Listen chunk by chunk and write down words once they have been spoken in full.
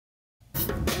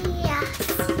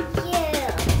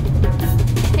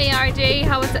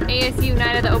was ASU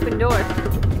Night of the Open Door.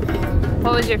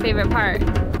 What was your favorite part?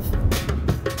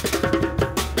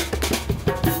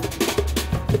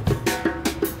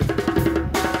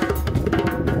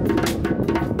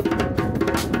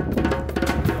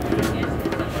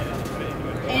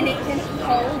 And it can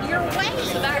hold your weight.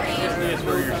 So that means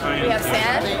we have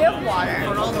sand, we have water.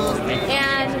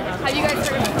 And have you guys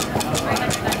heard of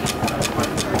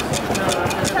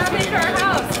what's happening to our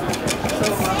house?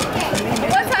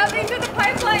 What's happening to the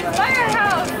pipelines by our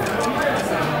house?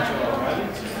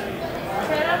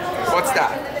 What's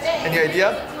that? Any idea?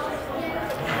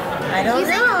 I don't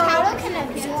know. Powder can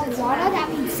absorb water, that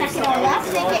means second or left.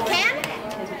 Think it can?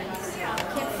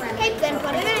 Okay, then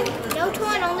put it in. No two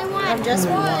and only one. Just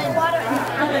one. Water.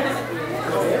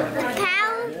 The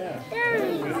powder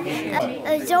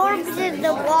absorbs in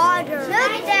the water.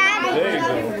 Look, Daddy.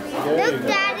 Look,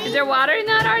 Daddy. Is there water in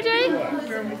that, RJ?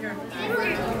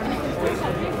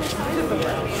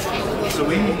 So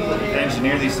we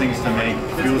engineer these things to make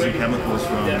fuels and chemicals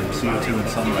from CO2 and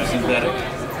some are synthetic.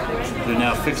 They're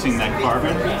now fixing that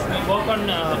carbon. We work on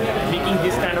making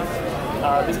this kind of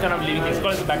living. It's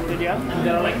called bacteria, and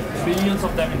there are like billions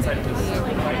of them inside this.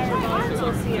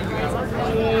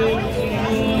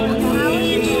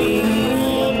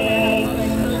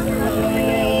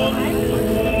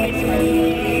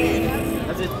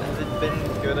 Has it been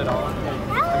good at all?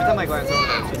 Every time I glance over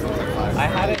there, it's just like 5. I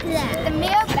had it. The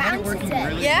mirror bounces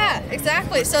it. Yeah,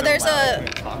 exactly. So there's a,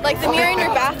 like the mirror in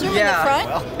your bathroom in the front,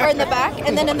 or in the back,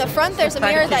 and then in the front there's a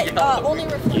mirror that only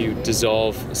reflects. You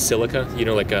dissolve silica, you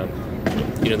know, like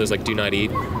you know, those like do not eat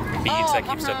beads that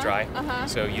keep stuff dry.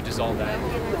 So you dissolve that.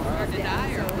 Hard to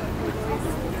die or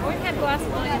what? I've had glass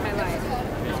of wine in my life.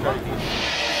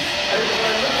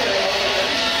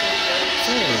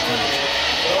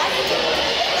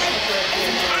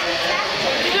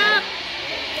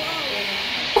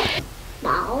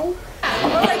 No.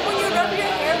 Or like when you rub your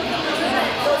hair with the mirror,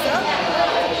 it goes up.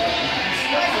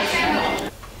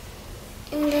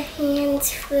 And the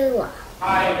hands flew up.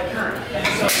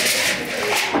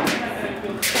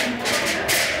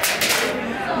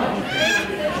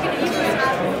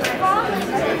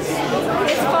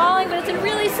 It's falling, but it's in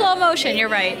really slow motion. You're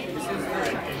right.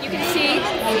 You can see,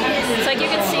 it's like you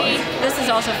can see, this is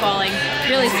also falling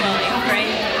really slowly, right?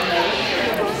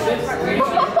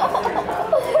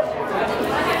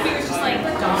 It's just like,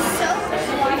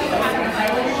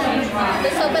 The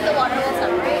soap and the water will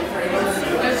separate.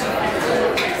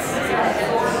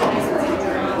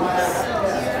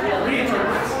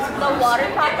 The water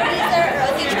properties there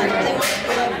are each other. They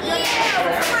want to be like, yeah,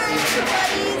 we're friends, we're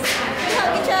buddies, we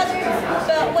hug each other.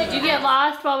 But when did you get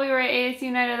lost while we were at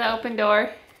ASU Night of the Open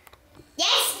Door?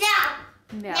 Yes, no.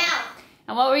 No.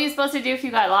 And what were you supposed to do if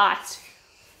you got lost?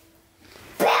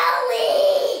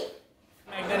 Billy!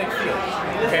 Magnetic field.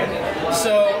 Okay.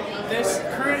 So this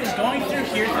current is going through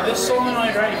here through this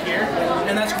solenoid right here,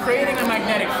 and that's creating a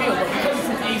magnetic field. But because it's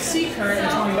an AC current,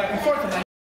 it's going back and forth. And the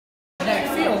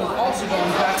magnetic field is also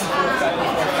going back and forth, back and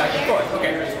forth, back and forth.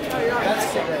 Okay.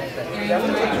 That's it right there.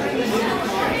 And take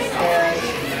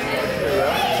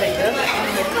this.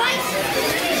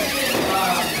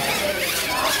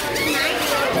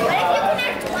 What if you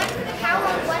connect one to the power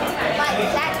and one to the light?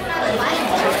 That's not a light.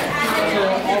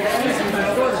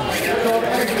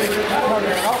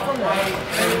 Out from that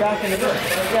and back in the room.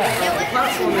 Yeah.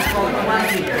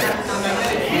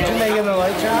 Did you make it a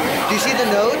light job? Do you see the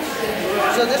nodes?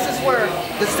 So this is where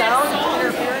the sound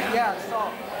interference. Yeah,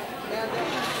 so.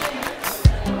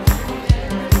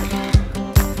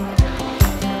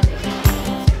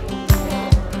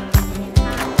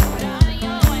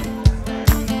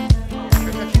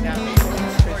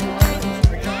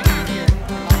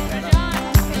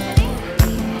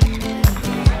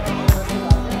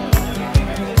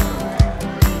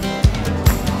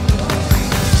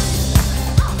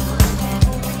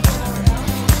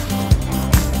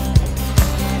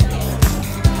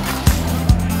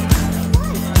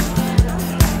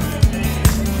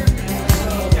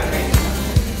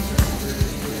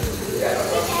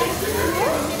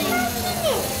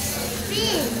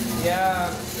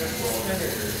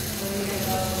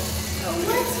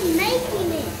 What's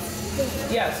making it?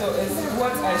 Yeah, so it's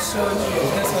what I showed you.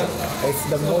 This one. It's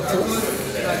the motor.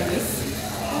 Like this.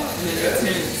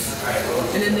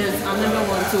 And then there's another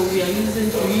one. So we are using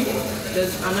 3.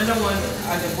 There's another one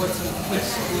at the bottom which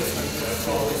goes like this.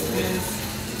 So it spins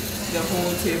the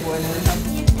whole table and then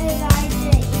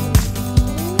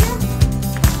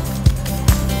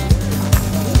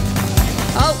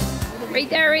Oh, right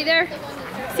there, right there.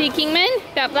 See Kingman?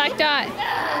 That black dot.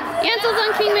 Ansel's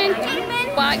on Kingman.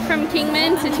 Walk from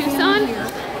Kingman to Tucson.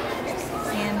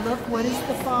 And look, what is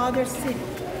the father sitting?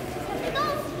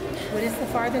 What is the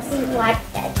farthest? What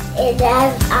it is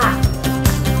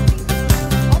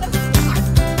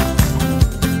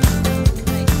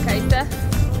up.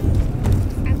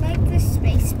 I like the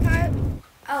space part.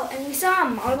 Oh, and we saw a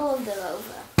model of the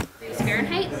rover.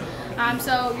 Fahrenheit.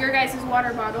 So your guys'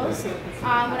 water bottles would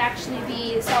actually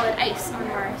be solid ice on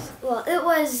Mars. Well, it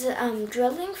was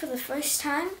drilling for the first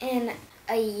time in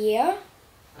a year.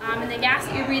 And the gas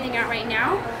that you're breathing out right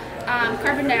now,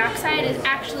 carbon dioxide, is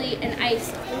actually an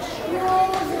ice.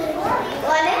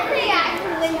 What if we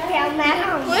actually found that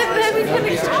on Mars?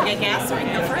 Get gas so we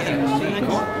can go further.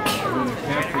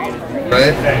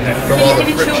 Right? Can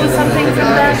you choose something from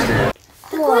that?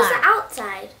 The core's the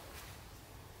outside.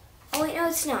 Oh wait, no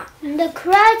it's not. The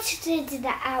crust is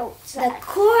the outside. The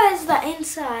core is the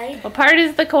inside. What part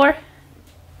is the core?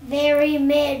 Very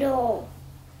middle.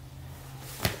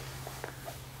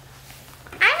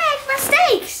 I make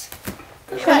mistakes.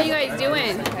 What are you guys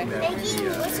doing?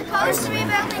 We're supposed to be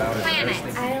building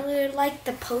planets. I really like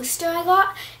the poster I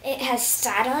got. It has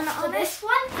Saturn on it. This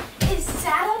one is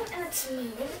Saturn and it's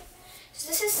moon. So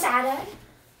this is Saturn.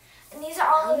 And these are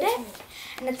all of it.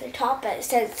 And at the top it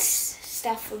says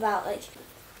stuff about like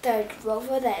the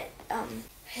rover that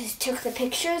took the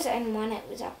pictures and when it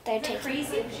was up there taking.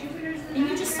 Crazy? And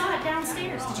you just saw it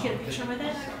downstairs. Did you get a picture with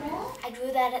it? I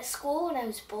drew that at school when I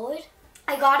was bored.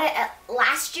 I got it at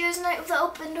last year's night of the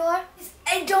Open Door.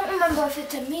 I don't remember if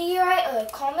it's a meteorite or a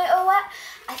comet or what.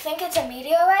 I think it's a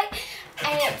meteorite,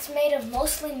 and it's made of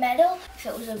mostly metal, if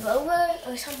it was a rover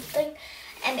or something,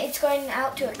 and it's going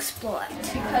out to explore it.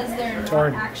 Because they're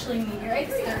not actually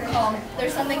meteorites,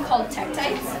 there's something called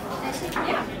tektites.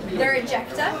 Yeah, they're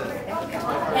ejecta,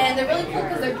 and they're really cool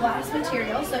because they're glass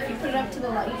material. So if you put it up to the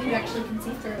light, you actually can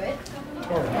see through it.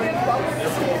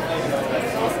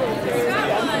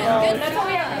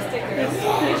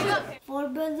 For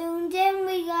balloons, and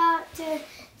we got to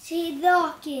see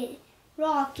the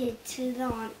rocket to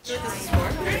launch. You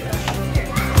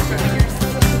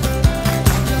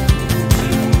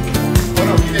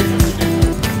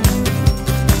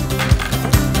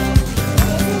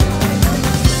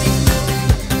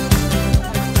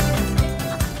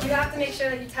have to make sure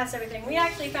that you test everything. We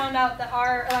actually found out that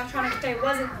our electronics today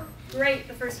wasn't great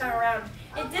the first time around.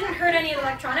 It didn't hurt any of the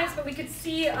electronics, but we could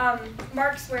see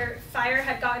marks where fire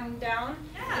had gotten down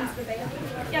into the base.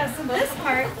 Yeah, so this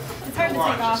part, it's hard to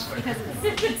take off because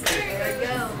it's there we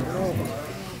go.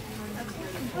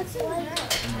 What's it like?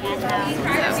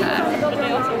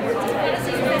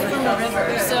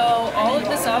 So all of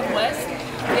the Southwest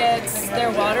gets their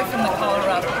water from the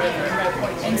Colorado River.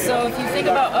 And so if you think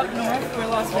about up north where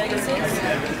Las Vegas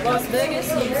is, Las Vegas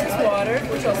uses water,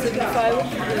 which I'll signify with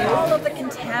blue. All of the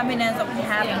contaminants that we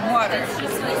have in water.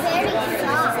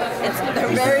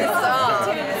 They're very soft.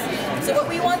 So what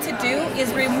we want to do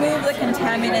is remove the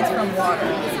contaminants from water.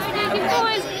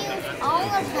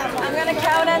 I'm going to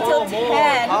count until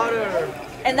 10.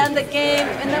 And then the game,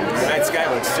 and then the night sky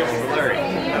looks super blurry.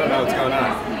 I don't know what's going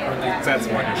on. That's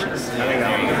one issue. I think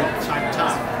that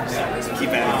will keep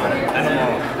at it.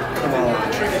 Come on.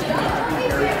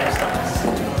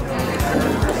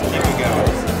 Keep it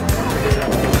going.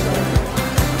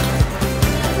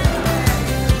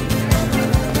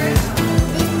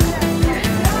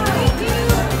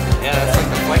 Yeah, that's like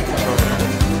the flight controller.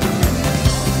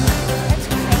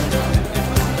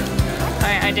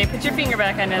 Alright, IJ, put your finger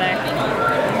back under there.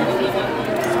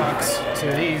 Talks to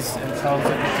these and tells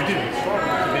it what to do.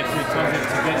 Basically tells it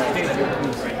to get data.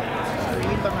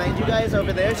 Screen behind you guys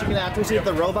over there, so you can actually see if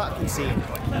the robot can see.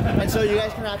 And so you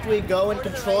guys can actually go and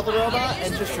control the robot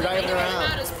and just drive it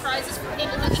around.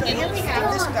 So here we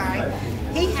have this guy.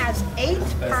 He has 8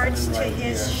 parts to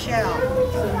his shell.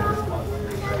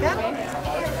 Yep.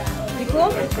 Pretty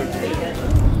cool.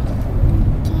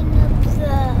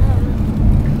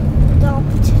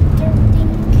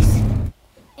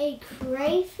 A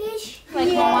crayfish? Like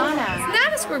Moana. It's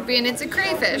not a scorpion, it's a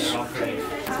crayfish.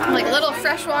 Like little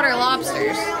freshwater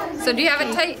lobsters. So do you have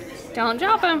it tight? Don't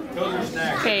drop them.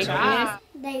 Okay.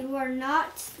 They were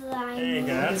not slimy.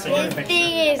 This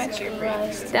thing is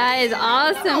That is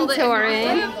awesome,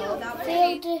 Torin.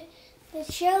 The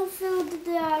shell filled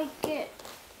like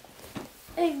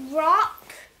a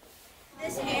rock.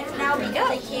 This hand now because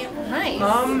they can't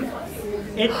move.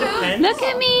 It depends. Look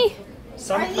at me.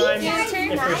 Sometimes if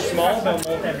they're small, they'll molt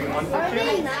every month or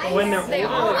two. But when they're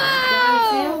older,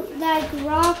 They felt like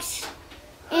rocks,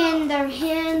 and their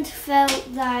hand felt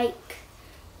like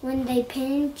when they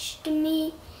pinched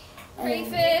me.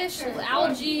 Crayfish,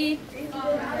 algae.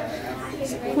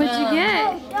 What'd you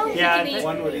get? yeah,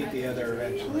 One would eat the other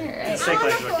eventually. insect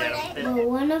legs would get them. Well,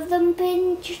 one of them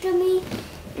pinched me,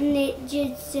 and it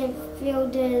just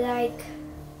felt like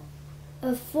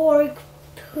a fork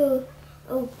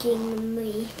poking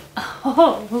me.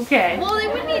 Oh, okay. Well, they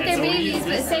wouldn't eat their babies,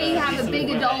 but say you have a big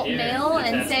adult male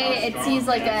and say it sees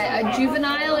like a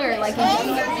juvenile or like a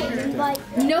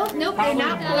Nope, they're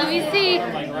not. Let me see.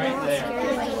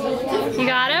 You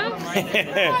got him? I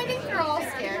think they're all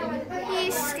scared.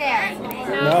 He's scared.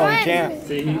 No, we can't.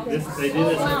 They do this in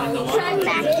the Come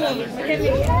back in.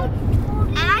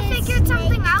 And I figured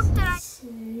something out that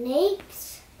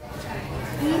snakes.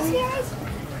 These guys?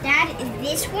 Dad, is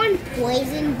this one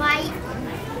poison bite?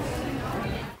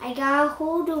 I got a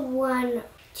hold of one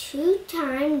 2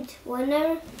 times.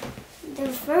 The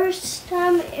first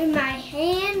time in my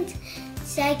hand,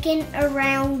 second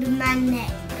around my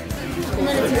neck.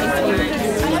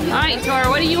 All right, Tora,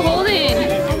 what are you holding?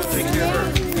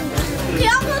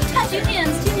 Yeah, I'm gonna touch your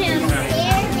hands. 2 hands.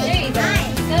 There you go.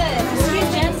 Good. Be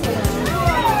gentle.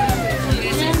 Be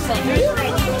gentle.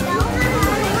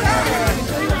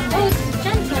 Oh,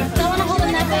 gentle. Don't want to hold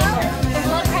them that way. Their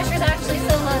blood pressure is actually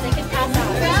so low they can pass out.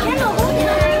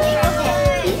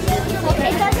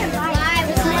 Okay. It doesn't lie.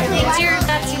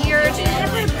 That's your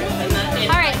turn.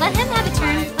 All right, let him have a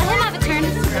turn. Let him have a turn.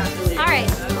 All right.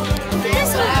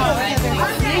 This one.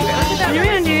 Turn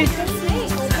around, dude.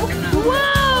 Whoa!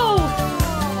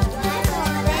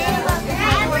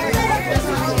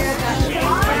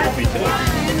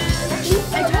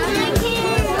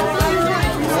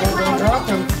 Drop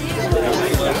him.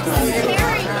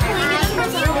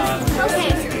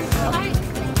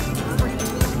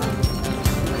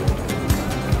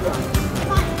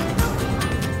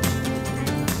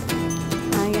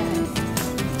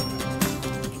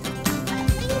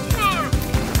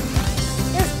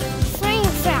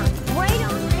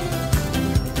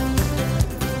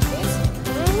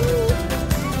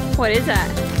 What is that?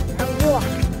 A rock.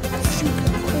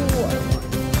 Super cool.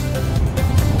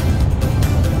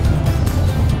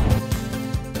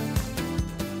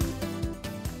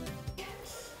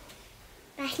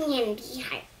 My hand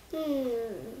behind.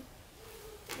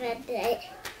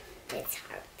 But it's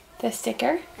hard. The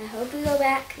sticker? I hope we go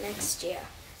back next year.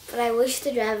 But I wish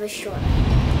the drive was shorter.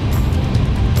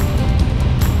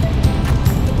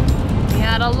 We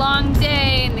had a long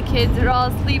day and the kids are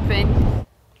all sleeping.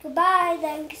 Goodbye,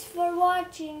 thanks for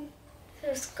watching.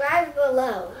 Subscribe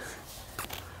below.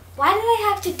 Why did I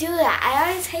have to do that? I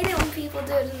always hate it when people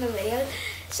do it in the videos.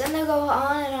 So then they'll go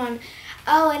on and on.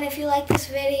 Oh, and if you like this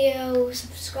video,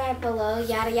 subscribe below,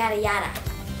 yada, yada, yada.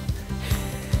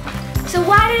 So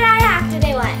why did I have to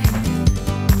do it?